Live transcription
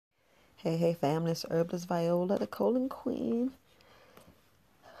Hey, family, it's Herbalist Viola, the colon queen,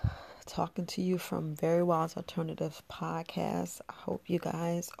 talking to you from Very Wise Alternative Podcast. I hope you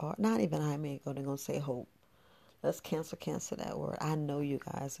guys are, not even I may go, they're going to say hope. Let's cancel that word. I know you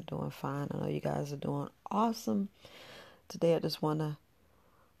guys are doing fine. I know you guys are doing awesome. Today I just want to,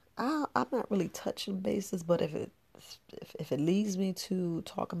 I'm not really touching bases, but if it leads me to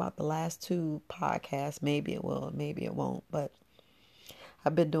talk about the last two podcasts, maybe it will, maybe it won't. But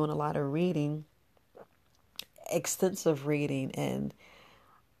I've been doing a lot of reading, extensive reading, and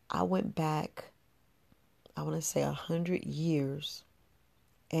I went back, I want to say 100 years,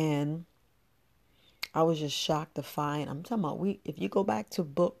 and I was just shocked to find, I'm talking about, if you go back to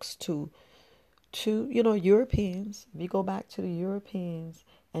books to Europeans, if you go back to the Europeans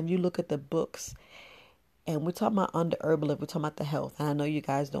and you look at the books, and we're talking about under herbalism, we're talking about the health, and I know you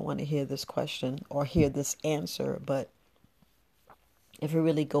guys don't want to hear this question or hear this answer, but if we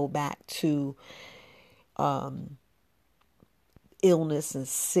really go back to illness and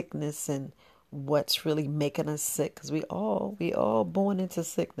sickness and what's really making us sick, because we all born into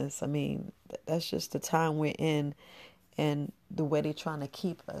sickness. I mean, that's just the time we're in and the way they're trying to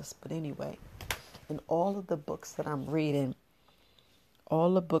keep us. But anyway, in all of the books that I'm reading,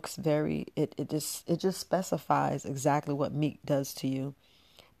 all the books it just specifies exactly what meat does to you.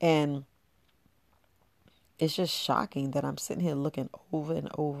 And it's just shocking that I'm sitting here looking over and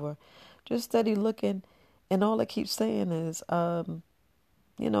over, just steady looking, and all it keeps saying is about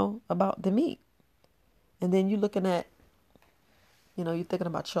the meat. And then you're looking at, you're thinking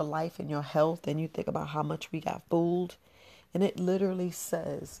about your life and your health, and you think about how much we got fooled. And it literally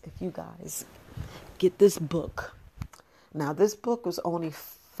says, if you guys get this book. Now, this book was only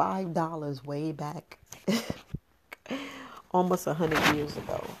 $5 way back, almost 100 years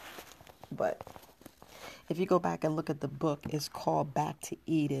ago. But if you go back and look at the book, it's called Back to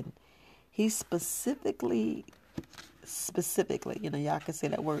Eden. He specifically, y'all can say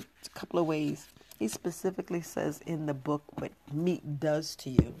that word a couple of ways. He specifically says in the book what meat does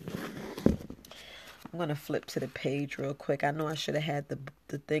to you. I'm going to flip to the page real quick. I know I should have had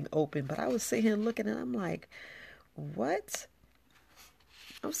the thing open, but I was sitting here looking and I'm like, what?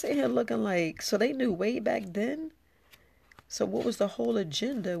 I'm sitting here looking like, so they knew way back then? So what was the whole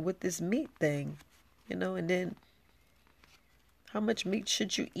agenda with this meat thing? And then how much meat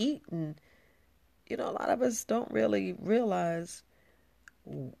should you eat? And, a lot of us don't really realize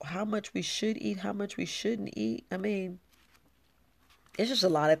how much we should eat, how much we shouldn't eat. I mean, it's just a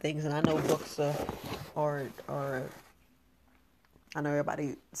lot of things. And I know books are I know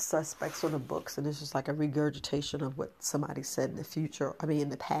everybody suspects on the books, and it's just like a regurgitation of what somebody said in the future. I mean, in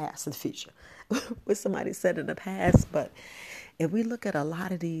the past, in the future, what somebody said in the past. But if we look at a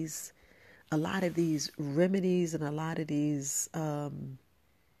lot of these remedies and a lot of these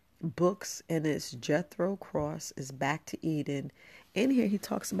books, and it's Jethro Cross is Back to Eden. In here, he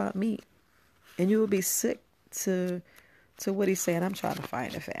talks about meat, and you will be sick to what he's saying. I'm trying to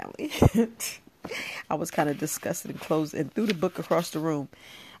find a family. I was kind of disgusted and closed and threw the book across the room.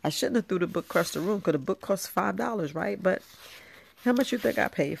 I shouldn't have threw the book across the room because the book costs $5, right? But how much you think I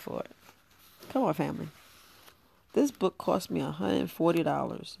paid for it? Come on, family. This book cost me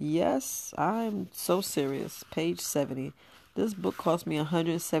 $140. Yes, I'm so serious. Page 70. This book cost me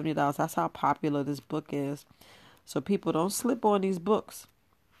 $170. That's how popular this book is. So people, don't slip on these books.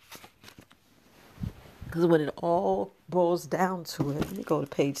 Because when it all boils down to it, let me go to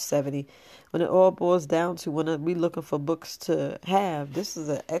page 70. When it all boils down to when we're looking for books to have, this is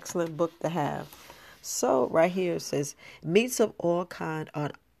an excellent book to have. So right here it says, meats of all kind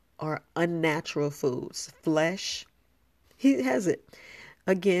are unnatural foods. Flesh, he has it.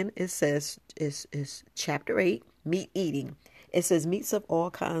 Again, it says, it's chapter 8, meat eating. It says meats of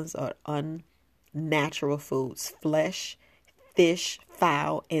all kinds are unnatural foods. Flesh, fish,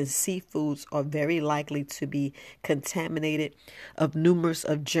 fowl, and seafoods are very likely to be contaminated of numerous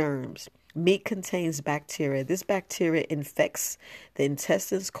of germs. Meat contains bacteria. This bacteria infects the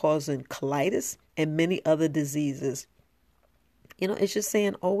intestines, causing colitis and many other diseases. It's just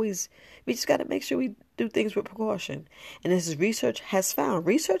saying always, we just got to make sure we do things with precaution. And this is research has found.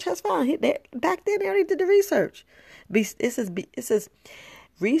 Back then they already did the research. It says,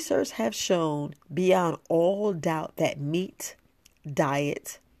 research have shown beyond all doubt that meat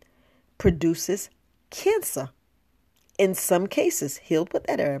diet produces cancer. In some cases, he'll put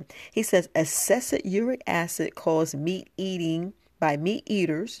that there. He says excessive uric acid caused meat eating by meat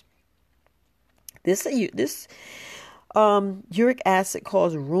eaters. This uric acid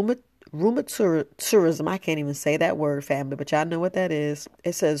causes rheumatism. I can't even say that word, family, but y'all know what that is.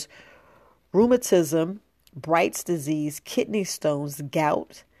 It says rheumatism, Bright's disease, kidney stones,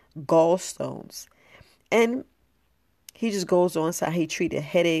 gout, gallstones. And he just goes on to how he treated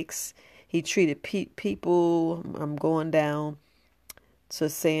headaches. He treated people. I'm going down to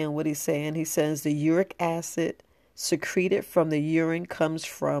saying what he's saying. He says the uric acid secreted from the urine comes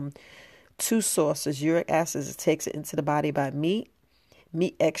from two sources. Uric acid takes it into the body by meat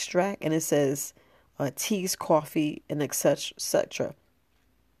extract, and it says teas, coffee, and etc. etc.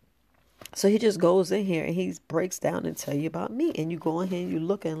 So he just goes in here and he breaks down and tell you about meat, and you go in here and you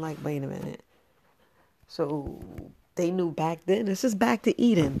looking like, wait a minute. So they knew back then. This is back to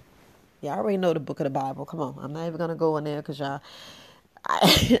Eden. Y'all already know the book of the Bible. Come on, I'm not even gonna go in there because y'all.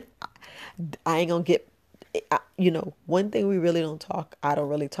 I ain't gonna get. One thing we really don't talk. I don't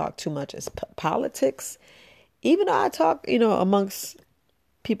really talk too much is politics. Even though I talk, amongst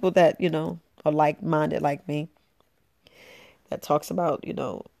people that are like-minded like me, that talks about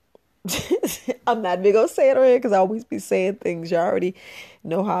I'm not even gonna say it right here because I always be saying things. You already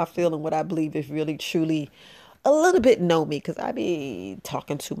know how I feel and what I believe if you really truly a little bit know me, because I be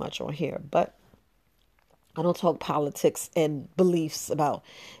talking too much on here. But I don't talk politics and beliefs about,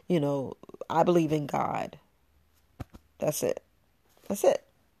 I believe in God. That's it. That's it.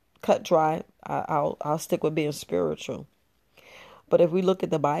 Cut dry. I'll stick with being spiritual. But if we look at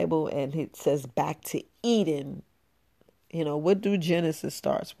the Bible and it says back to Eden, what do Genesis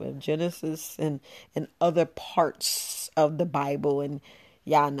starts with? Genesis and other parts of the Bible, and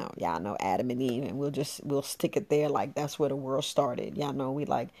y'all know Adam and Eve, and we'll stick it there like that's where the world started. Y'all know we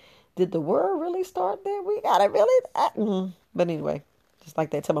like, did the world really start there? We gotta really, But anyway, just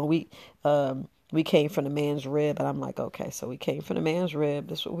like that time we came from the man's rib, and I'm like, okay, so we came from the man's rib.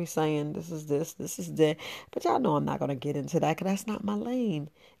 This is what we saying. This is that. But y'all know I'm not gonna get into that because that's not my lane.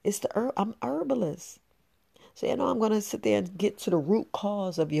 It's I'm herbalist. So, I'm going to sit there and get to the root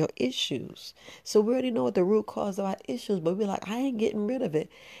cause of your issues. So we already know what the root cause of our issues, but we're like, I ain't getting rid of it.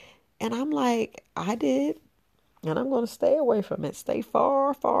 And I'm like, I did. And I'm going to stay away from it. Stay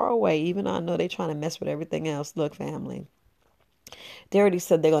far, far away. Even though I know they're trying to mess with everything else. Look, family. They already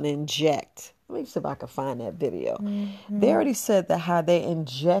said they're going to inject. Let me see if I can find that video. Mm-hmm. They already said that how they're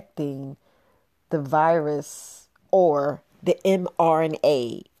injecting the virus or the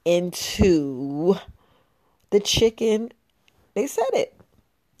mRNA into the chicken. They said it.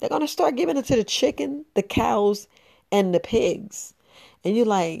 They're going to start giving it to the chicken, the cows, and the pigs. And you're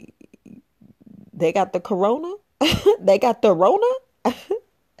like, they got the corona? They got the rona?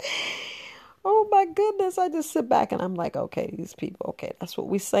 Oh my goodness. I just sit back and I'm like, okay, these people, okay, that's what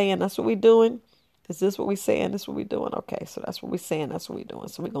we saying. That's what we doing. Is this what we saying? This what we doing? Okay, so that's what we saying. That's what we doing.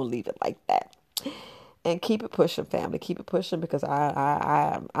 So we're going to leave it like that. And keep it pushing, family. Keep it pushing, because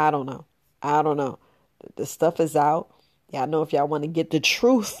I don't know. I don't know. The stuff is out. Y'all know if y'all want to get the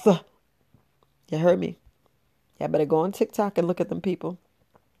truth. You heard me. Y'all better go on TikTok and look at them people.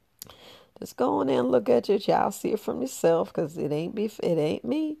 Just go on there and look at it. Y'all see it from yourself, because it ain't me. It ain't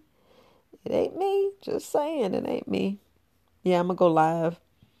me. It ain't me. Just saying, it ain't me. Yeah, I'm going to go live.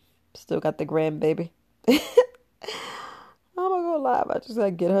 Still got the grandbaby. I'm going to go live. I just got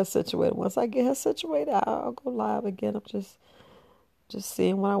to get her situated. Once I get her situated, I'll go live again. I'm just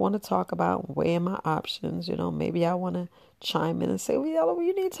seeing what I want to talk about, weighing my options. Maybe I want to chime in and say, well,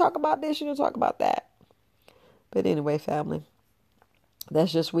 you need to talk about this, you need to talk about that. But anyway, family,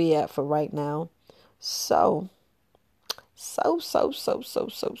 that's just we at for right now. So,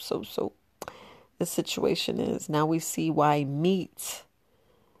 the situation is, now we see why meat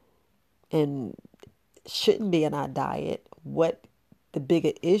and shouldn't be in our diet, what the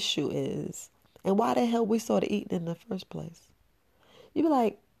bigger issue is, and why the hell we started eating in the first place. You be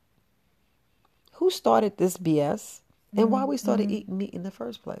like, who started this BS and why we started eating meat in the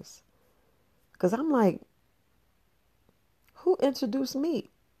first place? Because I'm like, who introduced meat?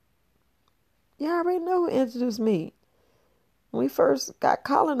 Yeah, I already know who introduced meat. When we first got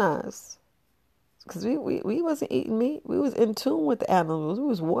colonized. Because we wasn't eating meat. We was in tune with the animals. We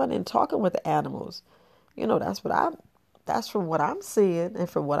was one and talking with the animals. That's from what I'm seeing and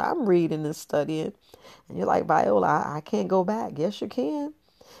from what I'm reading and studying. And you're like, Viola, I can't go back. Yes, you can.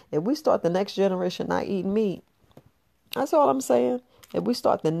 If we start the next generation not eating meat, that's all I'm saying. If we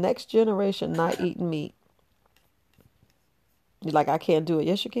start the next generation not eating meat, you're like, I can't do it.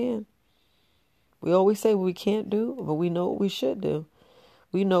 Yes, you can. We always say what we can't do, but we know what we should do.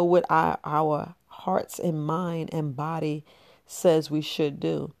 We know what our hearts and mind and body says we should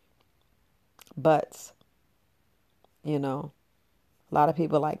do. But, a lot of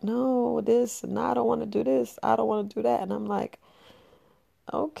people are like, no, this, and I don't want to do this. I don't want to do that. And I'm like,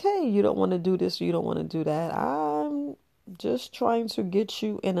 okay, you don't want to do this. You don't want to do that. I'm just trying to get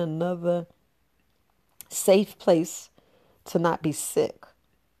you in another safe place to not be sick.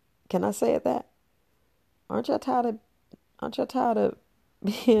 Can I say it that? Aren't y'all tired of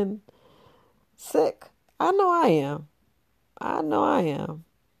being sick? I know I am. I know I am.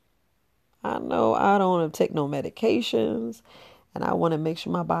 I know I don't want to take no medications, and I want to make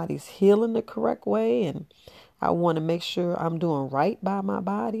sure my body's healing the correct way, and I want to make sure I'm doing right by my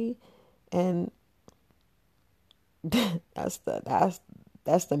body. And that's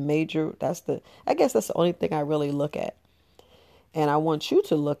the major, I guess that's the only thing I really look at. And I want you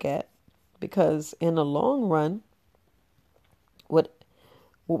to look at, because in the long run, what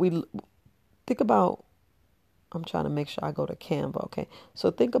we think about, I'm trying to make sure I go to Canva, okay?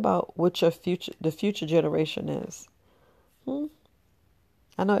 So think about what the future generation is. I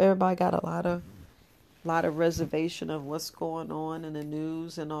know everybody got a lot of reservation of what's going on in the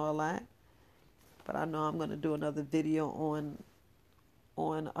news and all that, but I know I'm going to do another video on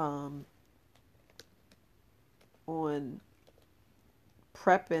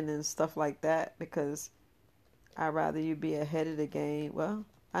prepping and stuff like that, because I'd rather you be ahead of the game. Well,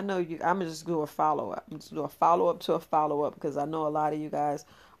 I know you. I'm just do a follow up. I'm just do a follow up to a follow up, because I know a lot of you guys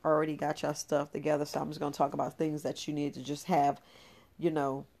already got your stuff together. So I'm just going to talk about things that you need to just have,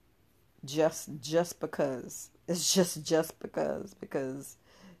 just because. It's just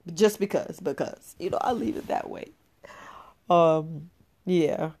because I leave it that way.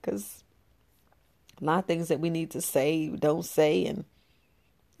 Yeah, because a lot of things that we need to say, don't say, and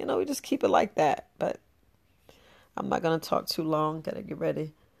we just keep it like that. But I'm not going to talk too long. Got to get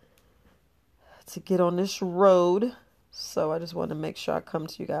ready to get on this road. So I just want to make sure I come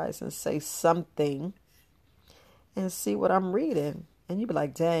to you guys and say something and see what I'm reading. And you'd be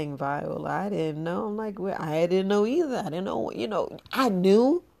like, dang, Viola, I didn't know. I'm like, well, I didn't know either. I didn't know, I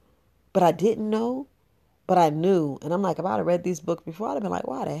knew, but I didn't know, but I knew. And I'm like, if I'd have read these books before, I'd have been like,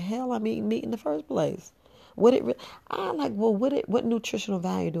 why the hell I'm eating meat in the first place? I'm like, well, what nutritional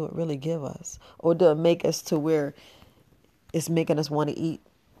value do it really give us? Or do it make us to where it's making us want to eat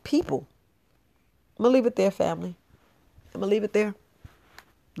people? I'm going to leave it there, family. I'm going to leave it there.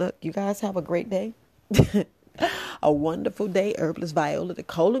 Look, you guys have a great day. A wonderful day. Herbalist Viola, the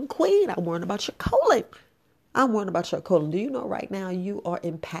colon queen. I'm worrying about your colon. Do you know right now you are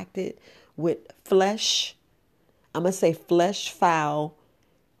impacted with flesh? I'm going to say flesh, fowl,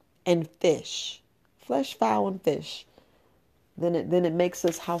 and fish. Flesh, fowl, and fish. Then it makes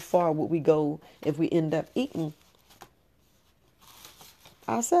us, how far would we go if we end up eating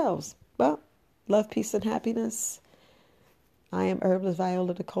ourselves? Well, love, peace, and happiness. I am Herbalist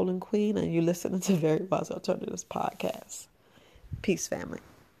Viola, the colon queen, and you're listening to Very Wise Alternatives podcast. Peace, family.